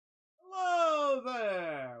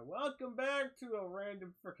to a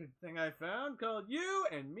random frickin' thing I found called You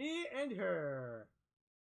and Me and Her.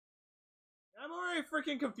 I'm already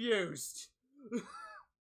freaking confused. In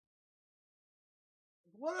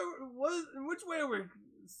which way are we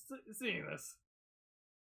seeing this?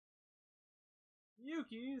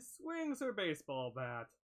 Yuki swings her baseball bat.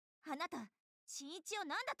 あなた、新一を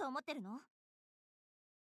何だと思ってるの?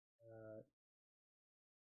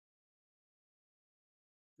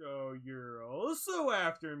 So you're also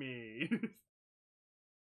after me.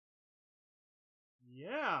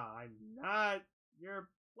 Yeah, I'm not your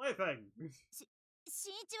plaything.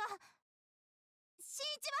 新一は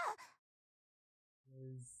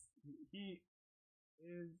He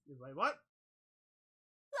is like what?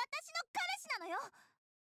 私の彼氏なのよ。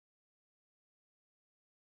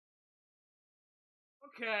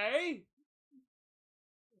 Okay.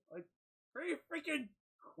 Like pretty freaking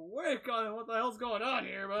quick on what the hell's going on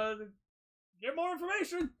here, but get more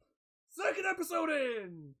information. Second episode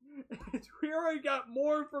in! We already got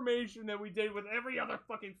more information than we did with every other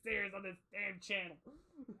fucking series on this damn channel.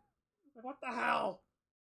 Like, what the hell?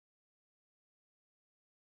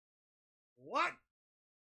 What?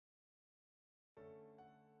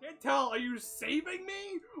 Can't tell, are you saving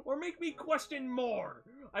me? Or make me question more?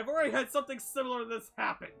 I've already had something similar to this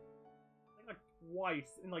happen. Like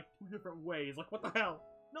twice, in like 2 different ways. Like, what the hell?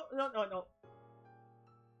 No.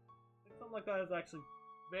 Something like that has actually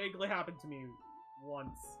vaguely happened to me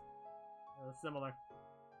once. Similar.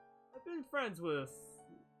 I've been friends with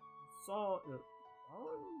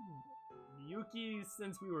Miyuki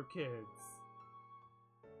since we were kids.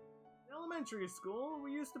 In elementary school,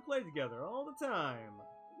 we used to play together all the time.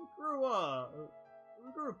 We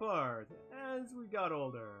grew apart as we got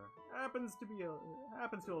older. Happens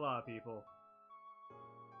to a lot of people.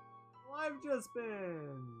 Well, I've just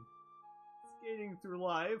been skating through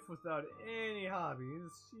life without any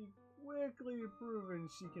hobbies. She quickly proven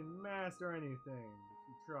she can master anything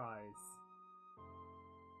she tries.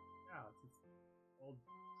 Yeah, it's just old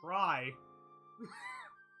try.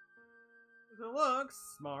 With her looks,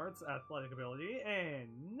 smarts, athletic ability, and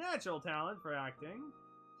natural talent for acting,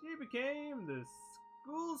 she became the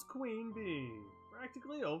school's queen bee,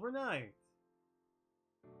 practically overnight.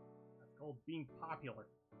 That's called being popular.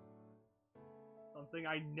 Something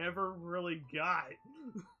I never really got,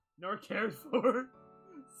 nor cared for.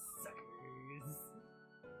 Suckers.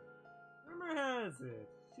 Rumor has it,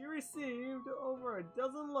 she received over a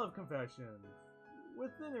dozen love confessions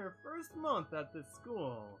within her first month at this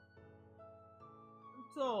school.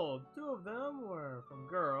 I'm told 2 of them were from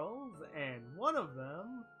girls, and 1 of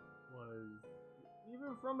them was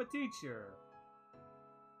even from a teacher.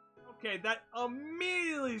 Okay, that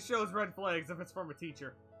immediately shows red flags if it's from a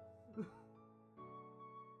teacher.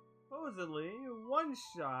 Supposedly, one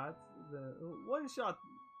shot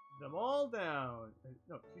them all down.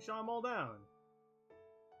 No, she shot them all down.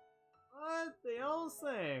 But they all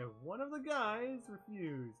say one of the guys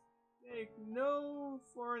refused. Take no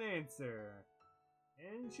for an answer.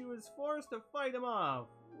 And she was forced to fight him off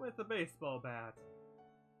with a baseball bat.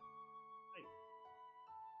 Hey,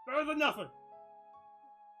 better than nothing!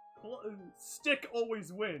 Stick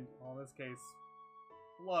always win. Well, in this case,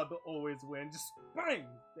 club always win. Just bang!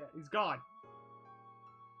 Yeah, he's gone.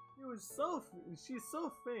 She's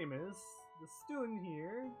so famous, the student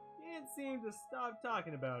here can't seem to stop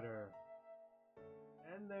talking about her.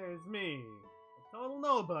 And there's me, a total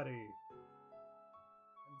nobody.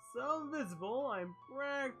 I'm so invisible, I'm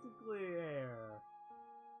practically air.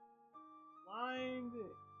 Blind,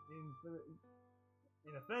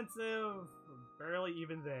 inoffensive, barely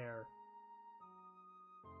even there.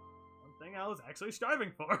 One thing I was actually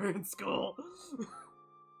striving for in school.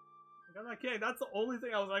 I'm not kidding. That's the only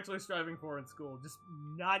thing I was actually striving for in school. Just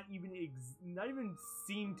not even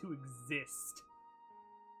seem to exist.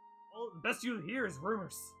 All the best you hear is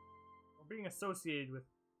rumors or being associated with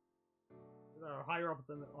or higher up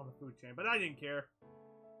on the food chain. But I didn't care.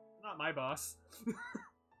 Not my boss.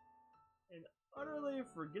 An utterly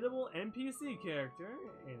forgettable NPC character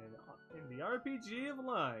in the RPG of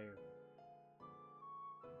life.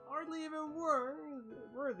 Hardly even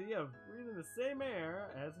worthy of breathing the same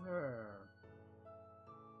air as her.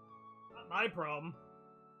 Not my problem.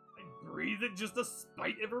 I breathe it just to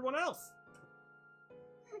spite everyone else.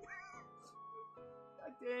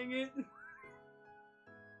 God dang it. Of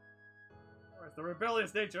course, the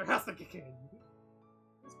rebellious nature has to kick in.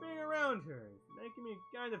 Just being around her is making me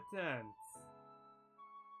kind of tense.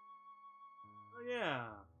 So yeah,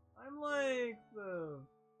 I'm like the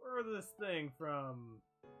furthest thing from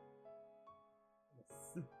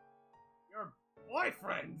your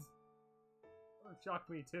boyfriend! That shocked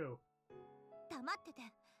me too. 黙ってて。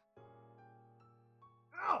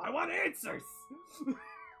No, I want answers! What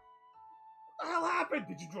the hell happened?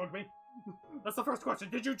 Did you drug me? That's the first question.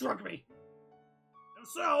 Did you drug me? If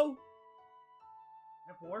so...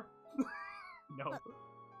 F4? No.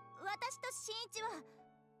 私と新一は恋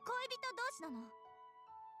人同士なの。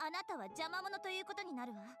あなたは邪魔者ということにな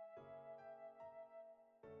るわ。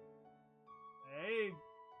Hey.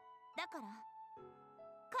 だから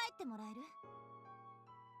帰ってもらえる？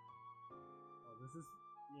 Oh, this is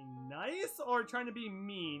being nice or trying to be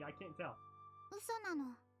mean? I can't tell. 嘘な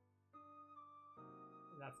の。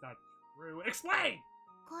That's not true. Explain!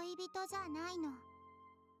 恋人じゃないの。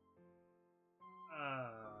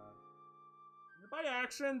Is it by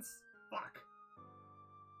actions? Fuck.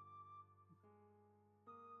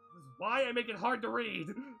 This is why I make it hard to read.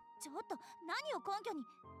 ちょっと何を根拠に？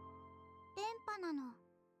電波なの。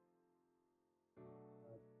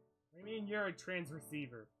What do you mean you're a trans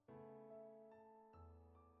receiver?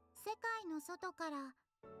 世界の外から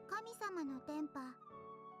神様の電波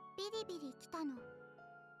ビリビリ来たの。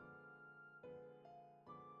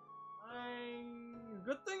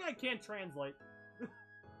Good thing I can't translate.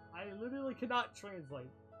 I literally cannot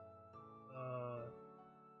translate.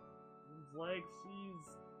 Seems like she's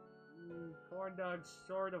corn dogs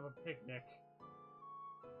short of a picnic.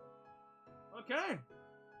 Okay.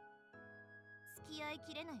 付き合い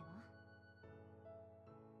きれないわ。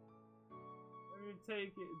Let me take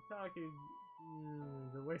it talking.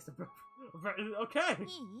 The waste of okay. い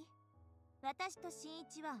い？私と新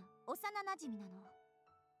一は幼馴染なの。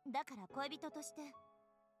だから恋人として。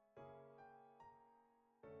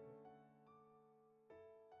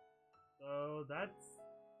So that's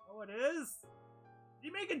how it is?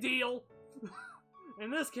 You make a deal?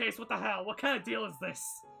 In this case, what the hell? What kind of deal is this?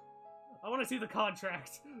 I want to see the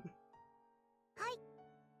contract. はい。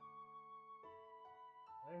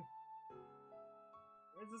Okay.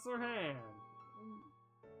 Raises her hand.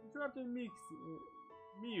 Interrupting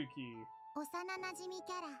Miyuki. 幼馴染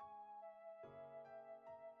キャラ。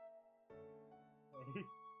Okay.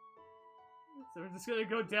 So we're just gonna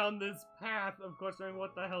go down this path of questioning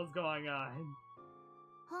what the hell's going on.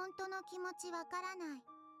 本当の気持ちわからない。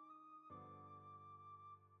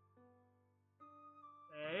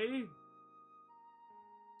Hey?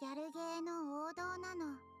 ギャルゲーの王道なの。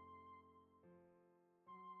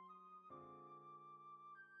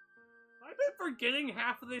I've been forgetting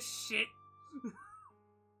half of this shit.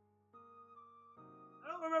 I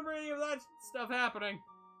don't remember any of that stuff happening.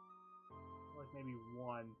 Like maybe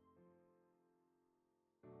one.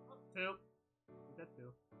 Oh, two. Is that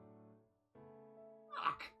two?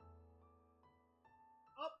 Fuck!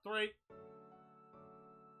 Oh, three.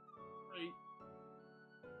 Three.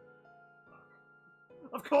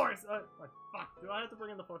 Fuck. Of course! Fuck. Do I have to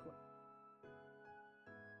bring in the fourth one?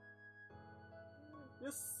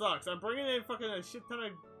 This sucks. I'm bringing in fucking a shit ton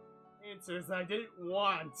of answers that I didn't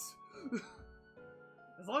want.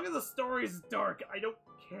 As long as the story is dark, I don't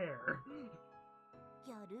care.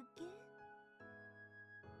 ギャルゲー？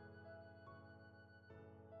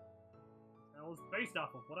 That was based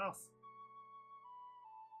off of what else?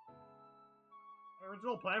 My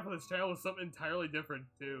original plan for this channel was something entirely different,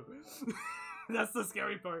 too. That's the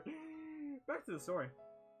scary part. Back to the story.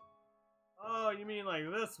 Oh, you mean like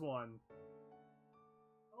this one?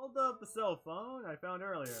 Hold up the cell phone I found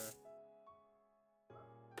earlier.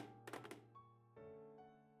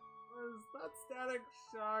 Was that static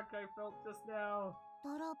shock I felt just now?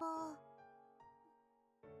 泥棒。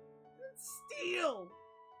 It's steel!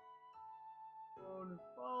 Phone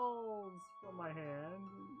falls from my hand.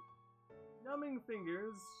 Numbing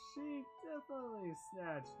fingers, she definitely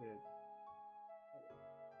snatched it.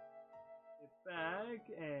 It back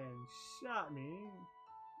and shot me.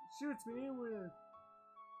 Shoots me with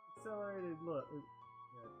accelerated look.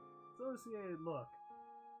 Associated look.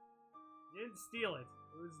 You didn't steal it.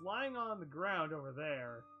 It was lying on the ground over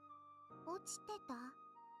there. 落ちてた？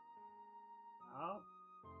 Oh.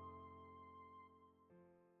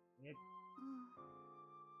 It,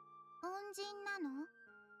 恩人なの？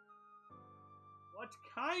 what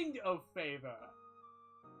kind of favor?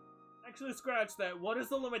 Actually, scratch that. What is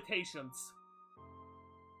the limitations?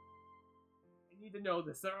 I need to know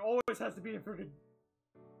this. There always has to be a freaking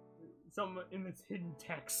some in this hidden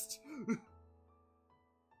text.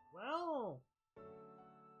 Well,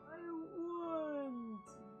 I wouldn't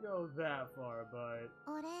go that far, but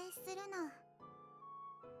お礼するの。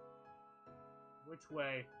 which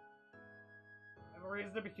way? I have a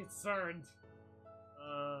reason to be concerned.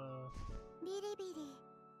 ビリビリ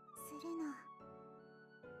するの。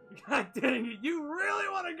 God dang it! You really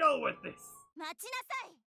want to go with this? 待ちなさ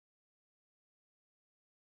い。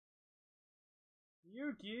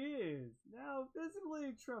Yuki is now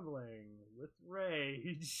visibly trembling with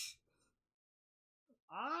rage.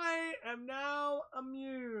 I am now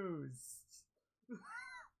amused.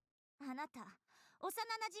 あなた、幼馴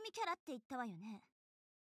染キャラって言ったわよね。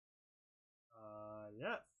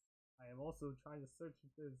Yes. I am also trying to search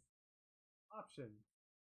if there's options.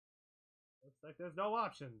 Looks like there's no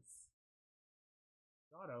options.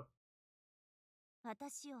 Auto.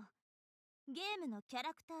 私をゲームのキャ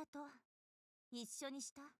ラクターと一緒に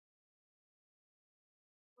した。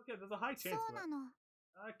Okay, there's a high そ chance う for な it. の。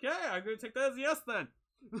 Okay, I'm gonna take that as a yes then.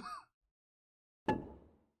 ふ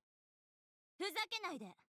ざけない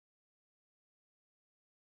で。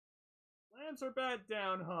 Lamps are bat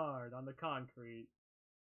down hard on the concrete.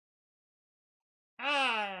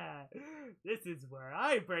 Ah! This is where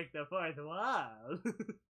I break the fourth wall.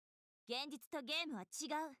 現実とゲームは違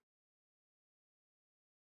う。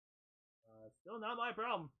Still not my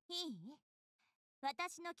problem. いい？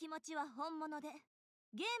私の気持ちは本物で、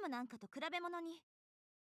ゲームなんかと比べ物に。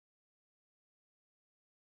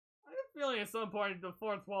I have a feeling at some point the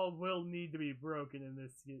fourth wall will need to be broken in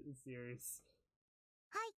this series.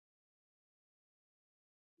 はい。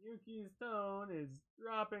 Yuki's tone is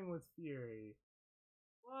dropping with fury.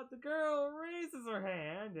 But the girl raises her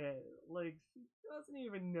hand and, like, she doesn't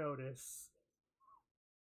even notice.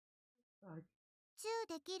 チュー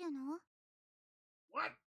できるの？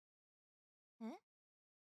 What? え？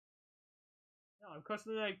 No, I'm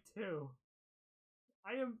questioning that too.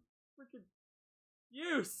 I am freaking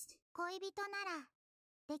used. 恋人なら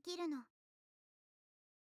できるの。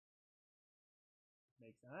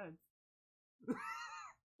 Makes sense.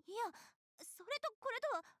 いや、それとこれと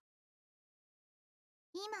は。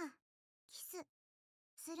今、キス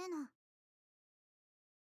するの。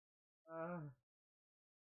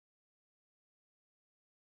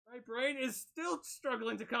My brain is still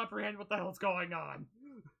struggling to comprehend what the hell's going on.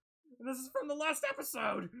 And this is from the last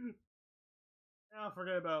episode. I'll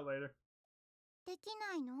forget about it later. でき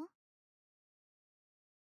ないの？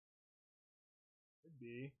 Could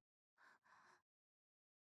be.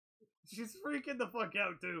 She's freaking the fuck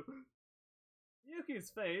out too. Yuki's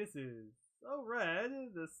face is so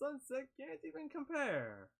red, the sunset can't even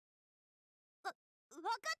compare. わかっ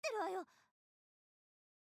てるわよ。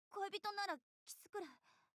恋人ならキスくらい。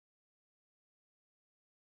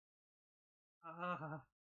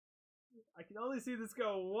I can only see this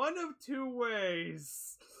go one of two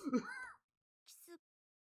ways. キス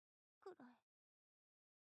くらい。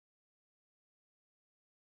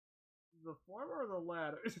 The former or the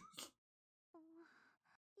latter? キス。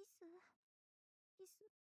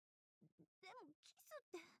でもキスっ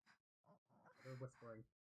て。 They're whispering.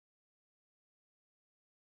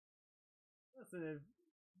 Listen, if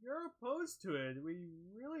you're opposed to it, we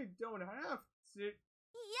really don't have to. 嫌じ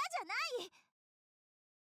ゃない。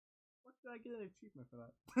 What did I get an achievement for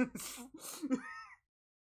that?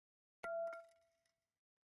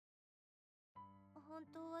 本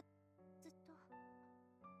当はずっと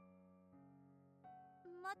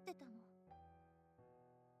待ってたの。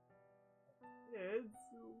 Kids,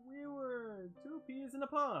 we were two peas in a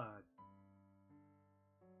pod.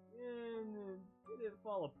 And did it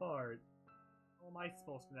fall apart? How am I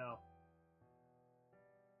supposed to know?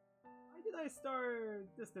 Why did I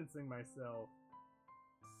start distancing myself?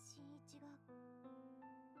 新一がこ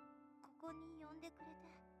こに呼んでくれて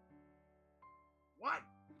What?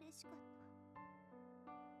 嬉しかった。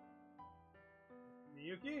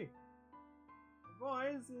 Miyuki? The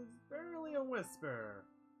voice is barely a whisper.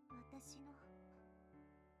 私の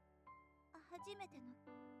初めての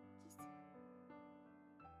キス。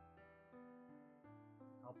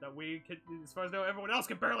 Help that we can, as far as I know, everyone else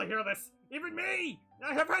can barely hear this. Even me!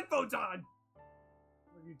 I have headphones on!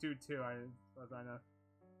 You do too, as far as I know.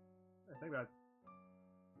 I think about it. I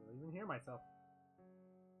don't even hear myself.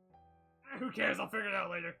 Who cares? I'll figure it out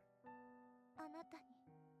later. あなたに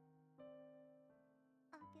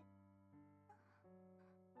あ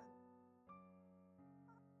げ。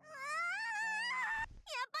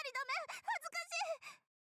やっぱりダメ。恥ずかしい。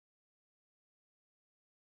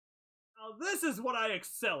 Now this is what I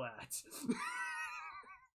excel at.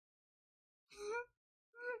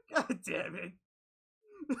 God damn it.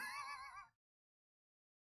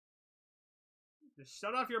 Just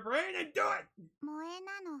shut off your brain and do it! 萌え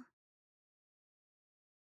なの。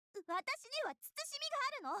私には慎みがあ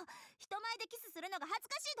るの。人前でキスするのが恥ず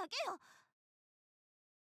かしいだけよ。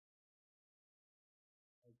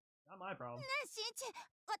 Not my problem. ねえ、新一、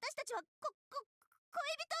私たちは恋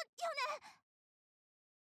人よね。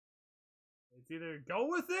 It's either go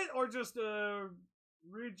with it or just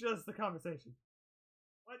readjust the conversation.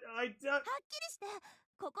 What? はっきりして、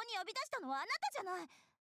ここに呼び出したのはあなたじゃない。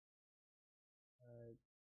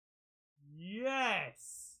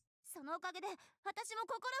Yes! そのおかげで私も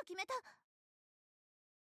心を決めた。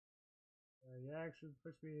The actions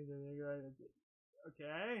push me to the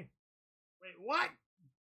Okay. Wait, what?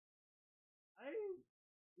 I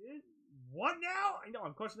did what now? I know,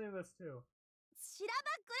 I'm questioning this too. しら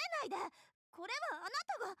ばっくれないで。これはあな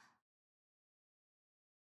たが。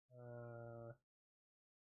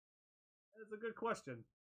That's a good question.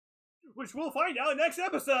 Which we'll find out next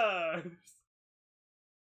episode!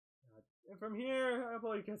 And from here, I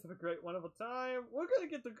hope you guys have a great, wonderful time. We're gonna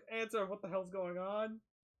get the answer of what the hell's going on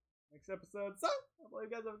next episode. So, I hope you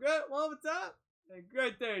guys have a great, wonderful time and a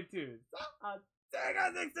great day too. So, I'll see you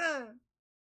guys next time!